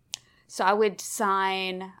center. So I would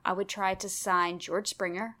try to sign George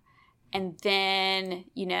Springer, and then,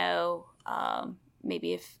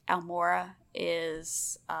 maybe if Almora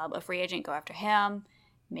is a free agent, go after him,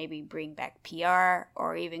 maybe bring back PR,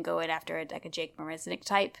 or even go in after like a Jake Marisnick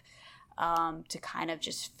type to kind of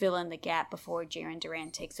just fill in the gap before Jarren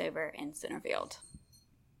Duran takes over in center field.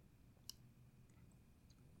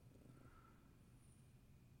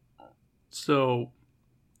 So,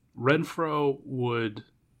 Renfroe would.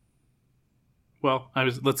 Well,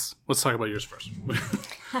 let's talk about yours first.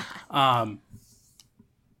 I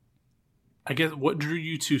guess what drew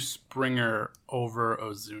you to Springer over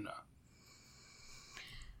Ozuna?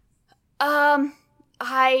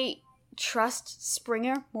 I trust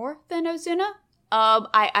Springer more than Ozuna.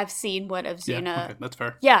 I've seen what Ozuna. Yeah, okay, that's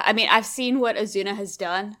fair. Yeah, I mean, I've seen what Ozuna has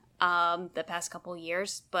done the past couple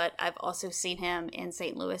years, but I've also seen him in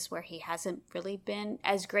St. Louis where he hasn't really been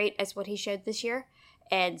as great as what he showed this year,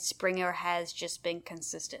 and Springer has just been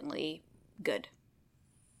consistently good.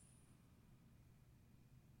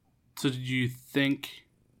 So do you think,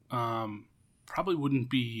 probably wouldn't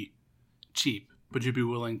be cheap, would you be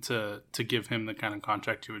willing to give him the kind of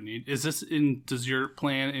contract you would need? Does your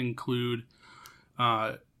plan include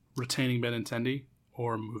retaining Benintendi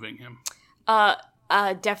or moving him?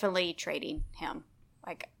 Definitely trading him.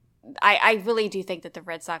 Like, I really do think that the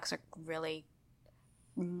Red Sox are really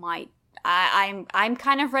I'm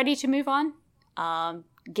kind of ready to move on.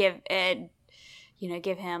 Give him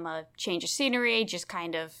a change of scenery, just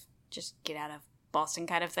get out of Boston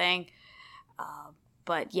kind of thing.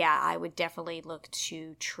 But yeah, I would definitely look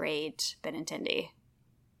to trade Benintendi,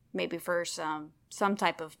 maybe for some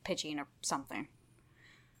type of pitching or something.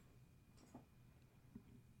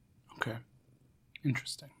 Okay.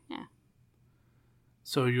 Interesting. Yeah.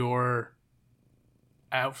 So your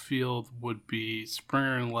outfield would be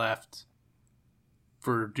Springer in left,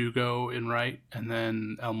 Verdugo in right, and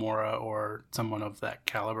then Almora or someone of that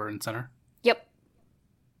caliber in center? Yep.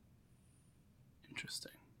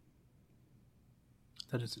 Interesting.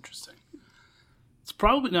 That is interesting. It's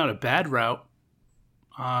probably not a bad route.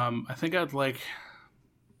 I think I'd like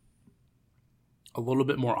a little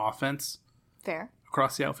bit more offense. Fair.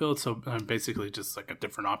 Across the outfield, so basically just like a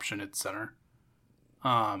different option at center.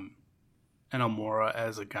 And Almora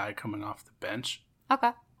as a guy coming off the bench.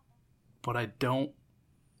 Okay. But I don't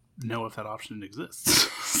know if that option exists.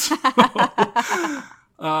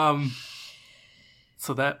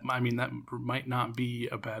 So that might not be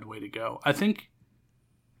a bad way to go. I think,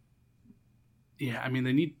 yeah, I mean,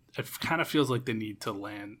 it kind of feels like they need to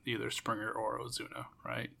land either Springer or Ozuna,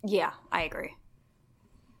 right? Yeah, I agree.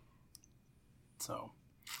 So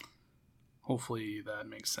hopefully that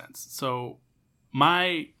makes sense. So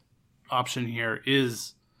my option here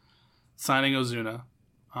is signing Ozuna.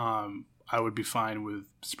 I would be fine with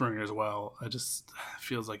Springer as well. It just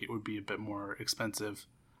feels like it would be a bit more expensive.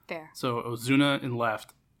 Fair. So Ozuna in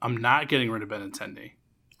left. I'm not getting rid of Benintendi.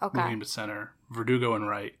 Okay. Moving him to center. Verdugo in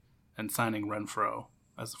right. And signing Renfroe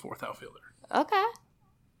as the fourth outfielder. Okay.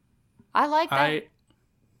 I like that.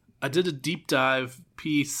 I did a deep dive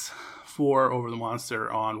piece for Over the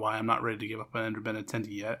Monster on why I'm not ready to give up on Andrew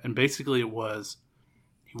Benintendi yet. And basically it was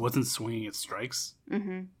he wasn't swinging at strikes,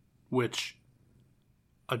 which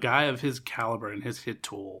a guy of his caliber and his hit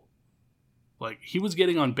tool, like he was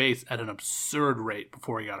getting on base at an absurd rate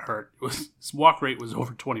before he got hurt. His walk rate was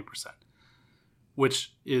over 20%,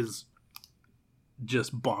 which is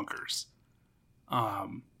just bonkers.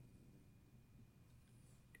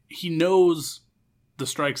 He knows the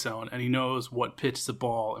strike zone, and he knows what pitch is a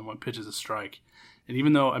ball and what pitch is a strike. And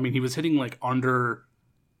even though, I mean, he was hitting like under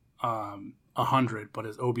 100, but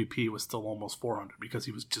his OBP was still almost 400 because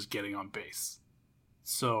he was just getting on base.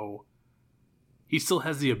 So he still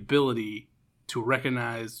has the ability to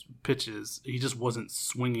recognize pitches. He just wasn't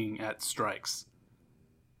swinging at strikes.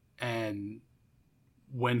 And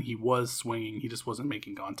when he was swinging, he just wasn't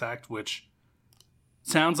making contact, which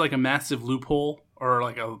sounds like a massive loophole, or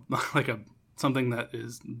like a something that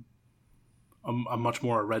is a much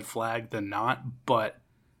more a red flag than not. But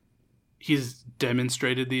he's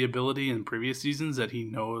demonstrated the ability in previous seasons that he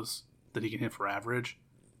knows that he can hit for average.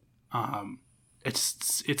 It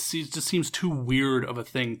just seems too weird of a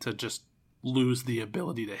thing to just lose the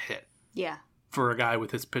ability to hit. Yeah. For a guy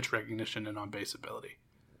with his pitch recognition and on base ability.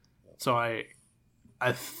 So I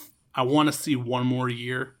want to see one more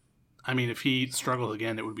year. I mean, if he struggles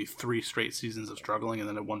again, it would be 3 straight seasons of struggling, and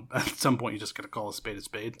then at some point you just got to call a spade a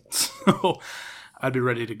spade. So I'd be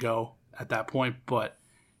ready to go at that point. But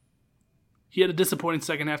he had a disappointing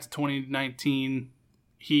second half to 2019.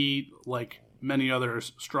 He, like many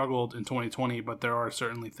others, struggled in 2020, but there are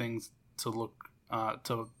certainly things to look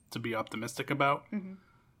to be optimistic about.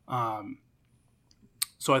 Mm-hmm.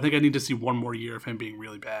 So I think I need to see one more year of him being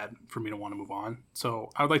really bad for me to want to move on. So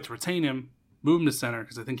I would like to retain him, move him to center,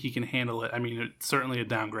 because I think he can handle it. I mean, it's certainly a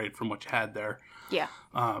downgrade from what you had there. Yeah.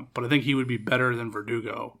 But I think he would be better than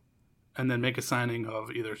Verdugo, and then make a signing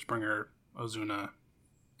of either Springer, Ozuna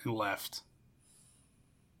in left,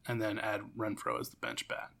 and then add Renfroe as the bench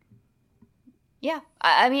bat. Yeah.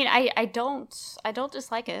 I mean, I don't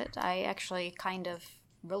dislike it. I actually kind of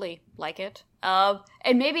really like it.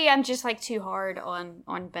 And maybe I'm just like too hard on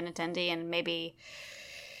Benintendi, and maybe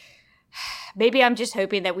I'm just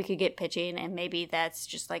hoping that we could get pitching, and maybe that's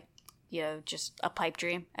just like, you know, just a pipe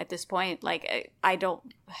dream at this point. Like, I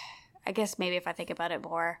guess maybe if I think about it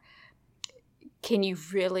more, can you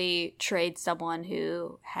really trade someone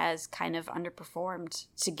who has kind of underperformed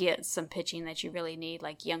to get some pitching that you really need,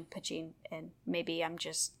 like young pitching? And maybe I'm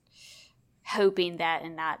just hoping that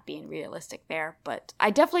and not being realistic there. But I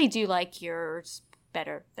definitely do like yours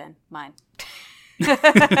better than mine.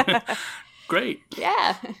 Great.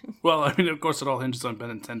 Yeah. Well, I mean, of course, it all hinges on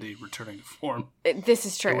Benintendi returning to form. This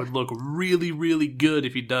is true. It would look really, really good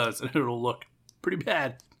if he does, and it'll look pretty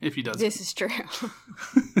bad if he doesn't. This is true.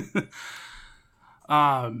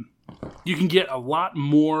 You can get a lot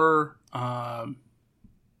more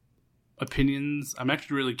opinions. I'm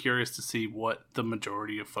actually really curious to see what the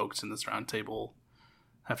majority of folks in this roundtable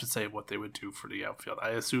have to say what they would do for the outfield. I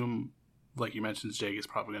assume, like you mentioned, Jake is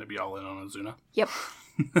probably going to be all in on Ozuna. Yep,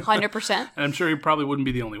 100%. And I'm sure he probably wouldn't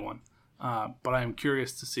be the only one. But I am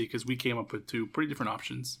curious to see, because we came up with 2 pretty different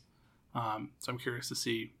options. So I'm curious to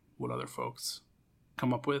see what other folks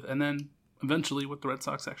come up with, and then eventually what the Red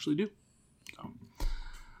Sox actually do. So.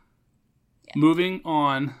 Yeah. Moving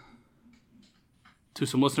on to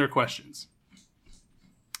some listener questions.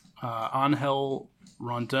 Angel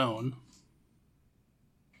Rondon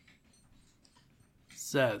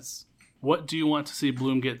says, what do you want to see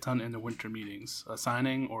Bloom get done in the winter meetings? A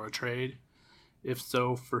signing or a trade? If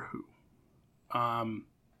so, for who?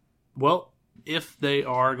 Well, if they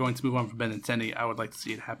are going to move on from Benintendi, I would like to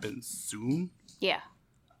see it happen soon. Yeah.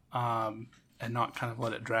 And not kind of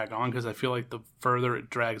let it drag on, because I feel like the further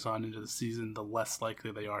it drags on into the season, the less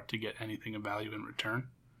likely they are to get anything of value in return.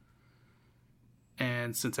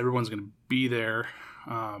 And since everyone's going to be there,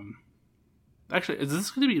 actually, is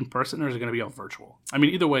this going to be in person, or is it going to be all virtual? I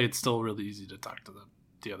mean, either way, it's still really easy to talk to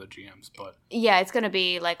the other GMs, but yeah, it's going to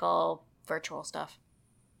be like all virtual stuff.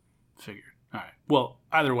 Figured. All right. Well,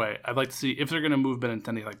 either way, I'd like to see, if they're going to move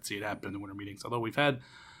Benintendi, I'd like to see it happen in the winter meetings. Although we've had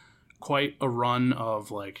quite a run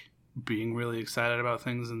of like being really excited about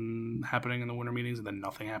things and happening in the winter meetings, and then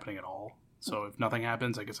nothing happening at all. So if nothing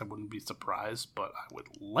happens, I guess I wouldn't be surprised, but I would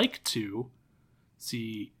like to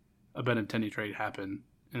see a Benintendi trade happen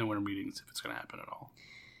in the winter meetings, if it's going to happen at all.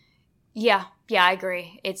 Yeah, I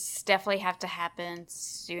agree. It's definitely have to happen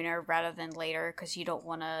sooner rather than later, because you don't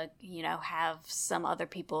want to, have some other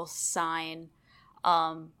people sign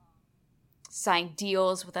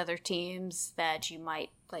deals with other teams that you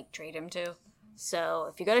might like trade him to. So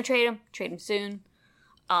if you're going to trade him soon.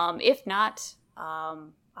 If not,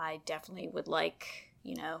 I definitely would like,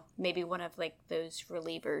 maybe one of like those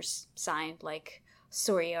relievers signed, like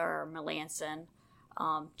Soria or Melanson.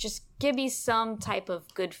 Just give me some type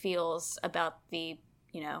of good feels about the,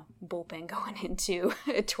 bullpen going into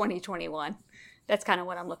 2021. That's kind of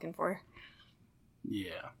what I'm looking for.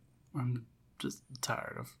 Yeah. I'm just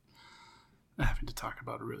tired of having to talk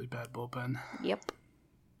about a really bad bullpen. Yep.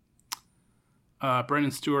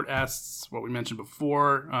 Brandon Stewart asks what we mentioned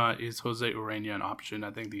before. Is Jose Urena an option?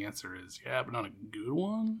 I think the answer is yeah, but not a good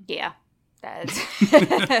one. Yeah. That's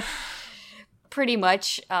pretty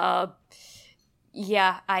much.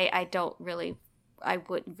 Yeah, I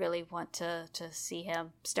wouldn't really want to see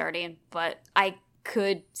him starting, but I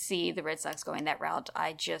could see the Red Sox going that route.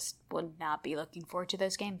 I just would not be looking forward to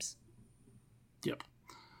those games. Yep.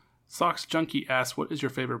 Sox Junkie asks, what is your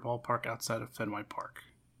favorite ballpark outside of Fenway Park?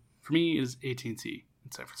 For me, it is AT&T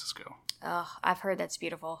in San Francisco. Oh, I've heard that's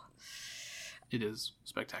beautiful. It is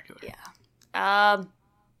spectacular. Yeah. I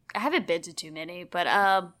haven't been to too many, but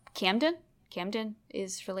Camden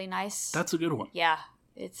is really nice. That's a good one. Yeah,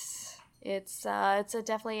 it's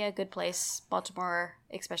definitely a good place. Baltimore,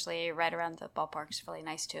 especially right around the ballpark, is really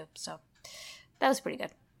nice too. So that was pretty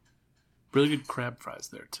good. Really good crab fries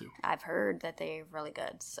there too. I've heard that they're really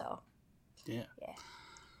good. So yeah.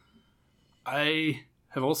 I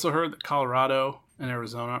have also heard that Colorado and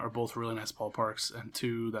Arizona are both really nice ballparks, and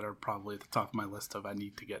two that are probably at the top of my list of I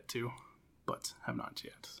need to get to, but have not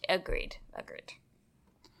yet. Agreed.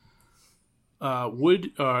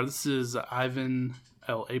 This is Ivan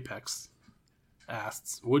L. Apex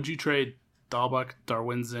asks, would you trade Dahlbuck,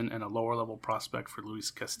 Darwinzon, and a lower level prospect for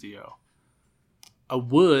Luis Castillo? I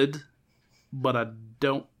would, but I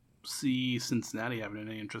don't see Cincinnati having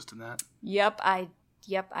any interest in that. Yep, I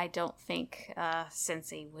don't think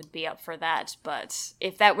Cincy would be up for that, but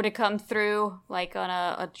if that were to come through, like on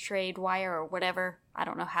a trade wire or whatever, I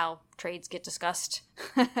don't know how trades get discussed.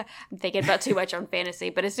 I'm thinking about too much on fantasy,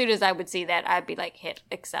 but as soon as I would see that, I'd be like, hit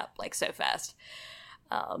accept, like so fast.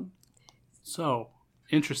 So,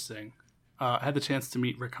 interesting. I had the chance to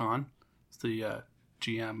meet Rick Hahn, the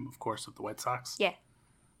GM, of course, of the White Sox. Yeah.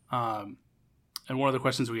 And one of the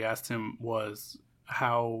questions we asked him was,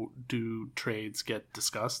 how do trades get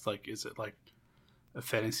discussed? Like, is it like a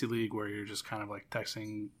fantasy league where you're just kind of like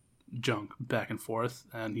texting junk back and forth?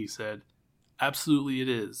 And he said, absolutely it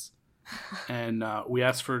is. And we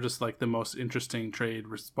asked for just like the most interesting trade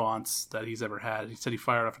response that he's ever had. He said he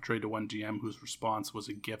fired off a trade to one GM whose response was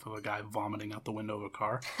a gif of a guy vomiting out the window of a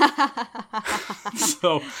car.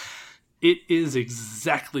 So it is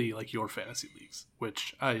exactly like your fantasy leagues,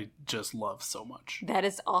 which I just love so much. That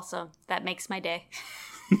is awesome. That makes my day.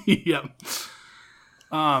 Yeah.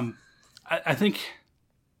 I think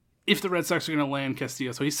if the Red Sox are going to land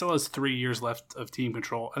Castillo, so he still has 3 years left of team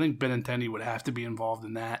control, I think Benintendi would have to be involved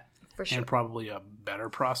in that. For sure. And probably a better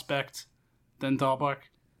prospect than Dahlbuck.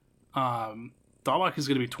 Dahlbuck is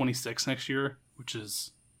going to be 26 next year, which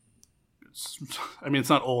is, I mean, it's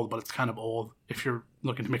not old, but it's kind of old if you're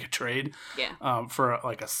looking to make a trade. Yeah. For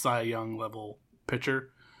like a Cy Young level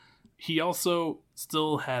pitcher. He also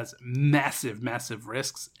still has massive, massive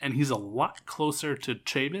risks, and he's a lot closer to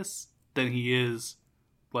Chavis than he is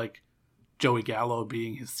like Joey Gallo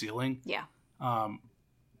being his ceiling. Yeah.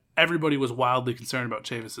 Everybody was wildly concerned about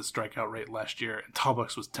Chavis' strikeout rate last year, and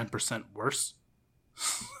Dahlbuck's was 10% worse.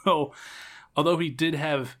 So, although he did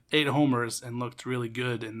have 8 homers and looked really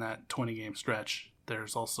good in that 20-game stretch,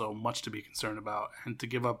 there's also much to be concerned about. And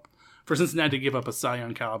for Cincinnati to give up a Cy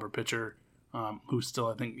Young caliber pitcher, who still,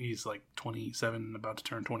 I think he's like 27, about to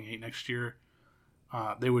turn 28 next year,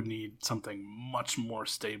 they would need something much more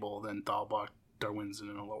stable than Dahlbuck, Darwinzon,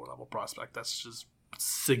 and a lower level prospect. That's just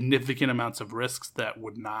significant amounts of risks that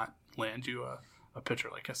would not land you a pitcher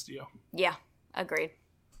like Castillo. Yeah, agreed.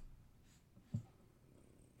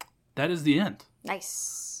 That is the end.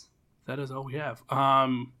 Nice. That is all we have.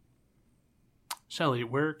 Shelly,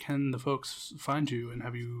 where can the folks find you, and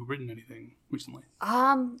have you written anything recently?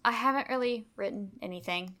 I haven't really written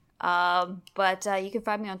anything, but you can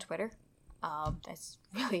find me on Twitter. That's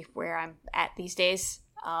really where I'm at these days.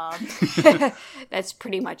 That's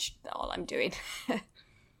pretty much all I'm doing.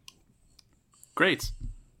 Great.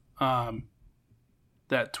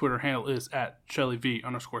 That Twitter handle is at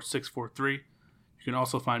ShellyV_643. You can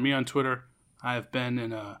also find me on Twitter. I have been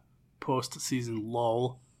in a post-season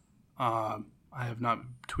lull. I have not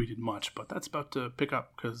tweeted much, but that's about to pick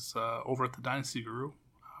up because over at the Dynasty Guru,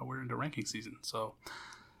 we're into ranking season. So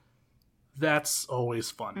that's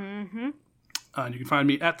always fun. Mm-hmm. You can find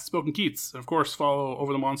me at The Spoken Keats. Of course, follow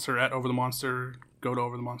Over the Monster at Over the Monster. Go to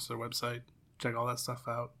Over the Monster website. Check all that stuff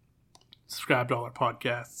out. Subscribe to all our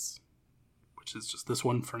podcasts, which is just this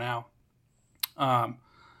one for now.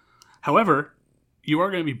 However, you are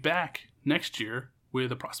going to be back next year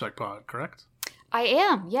with a Prospect Pod, correct? I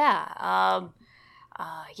am, yeah.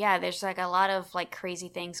 Yeah, there's like a lot of like crazy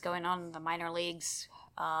things going on in the minor leagues.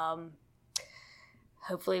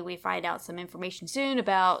 hopefully we find out some information soon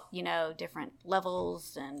about, different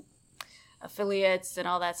levels and affiliates and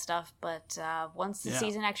all that stuff. But once the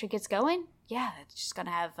season actually gets going, it's just going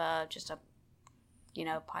to have just a,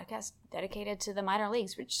 podcast dedicated to the minor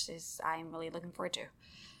leagues, which is I'm really looking forward to.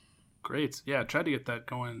 Great. Yeah, I tried to get that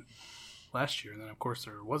going last year, and then, of course,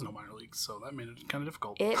 there was no minor leagues, so that made it kind of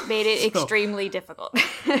difficult. It made it extremely difficult.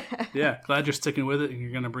 Yeah, glad you're sticking with it, and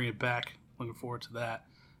you're going to bring it back. Looking forward to that.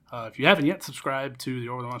 If you haven't yet subscribed to the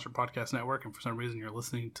Over the Monster Podcast Network, and for some reason you're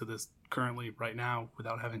listening to this currently right now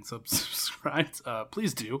without having subscribed,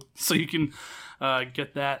 please do, so you can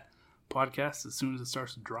get that podcast as soon as it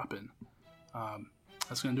starts to drop in.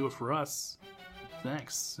 That's going to do it for us.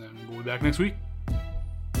 Thanks, and we'll be back next week.